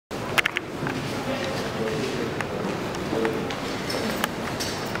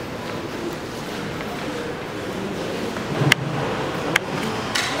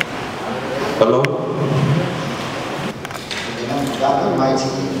Shalom. In the name of God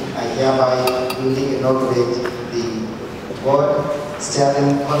Almighty, I hereby duly inaugurate the Board,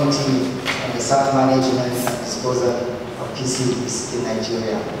 Steering Committee, and the Site Management and Disposal of PCBs in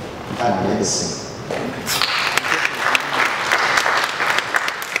Nigeria. God bless.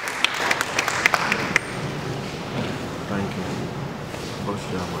 Thank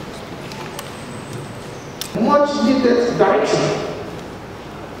you. Much needed direction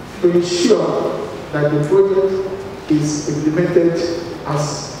to ensure that the project is implemented as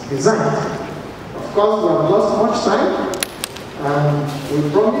designed. Of course, we have lost much time, and we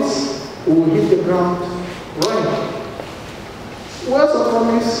promise we will hit the ground running. We also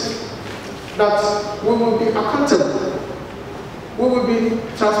promise that we will be accountable, we will be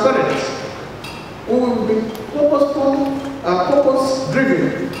transparent, we will be purposeful,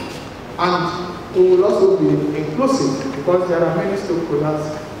 purpose-driven, and we will also be inclusive, because there are many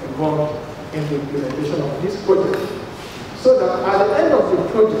stakeholders involved in the implementation of this project. So that at the end of the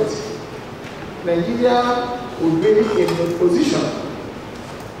project, Nigeria will be in a position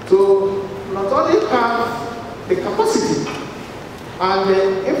to not only have the capacity and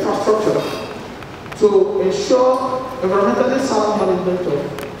the infrastructure to ensure environmentally sound management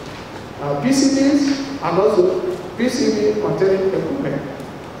of PCBs and also PCB containing equipment,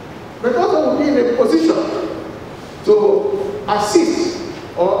 but also will be in a position to assist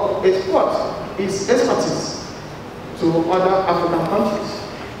or export its expertise to other African countries.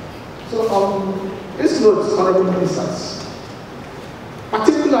 So on this note, honorable ministers,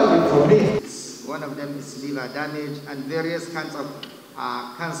 particularly for me, one of them is liver damage and various kinds of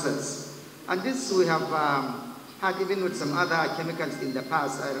cancers. And this we have had even with some other chemicals in the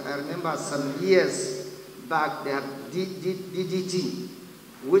past. I remember some years back they had DDT,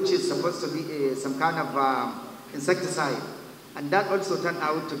 which is supposed to be some kind of insecticide. And that also turned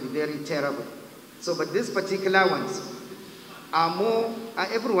out to be very terrible. So, but these particular ones are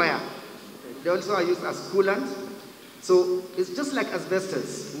everywhere. They also are used as coolant. So it's just like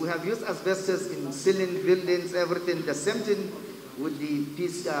asbestos. We have used asbestos in ceiling, buildings, everything. The same thing with the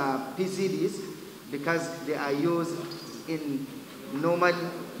PCBs, because they are used in normal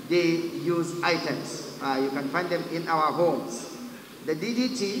day use items. You can find them in our homes. The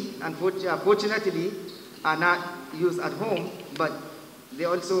DDT, unfortunately, are not used at home, but they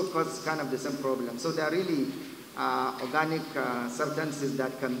also cause kind of the same problem. So they are really organic substances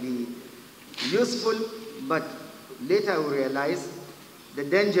that can be useful, but later we realize the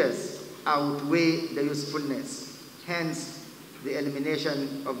dangers outweigh the usefulness. Hence, the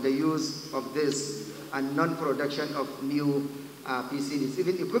elimination of the use of this and non-production of new PCBs.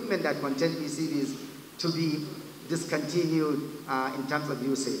 Even equipment that contain PCBs to be discontinued in terms of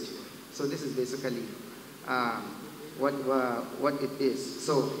usage. So this is basically what it is.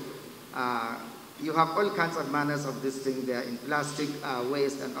 So you have all kinds of manners of this thing there in plastic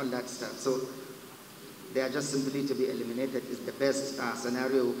waste and all that stuff. So they are just simply to be eliminated is the best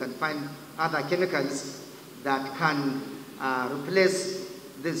scenario. We can find other chemicals that can replace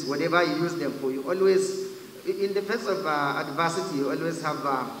this, whatever you use them for. You always, in the face of adversity, you always have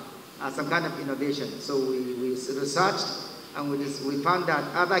some kind of innovation. So we researched and we found that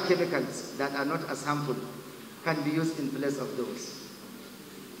other chemicals that are not as harmful can be used in place of those.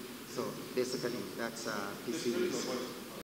 So basically, that's PCBs.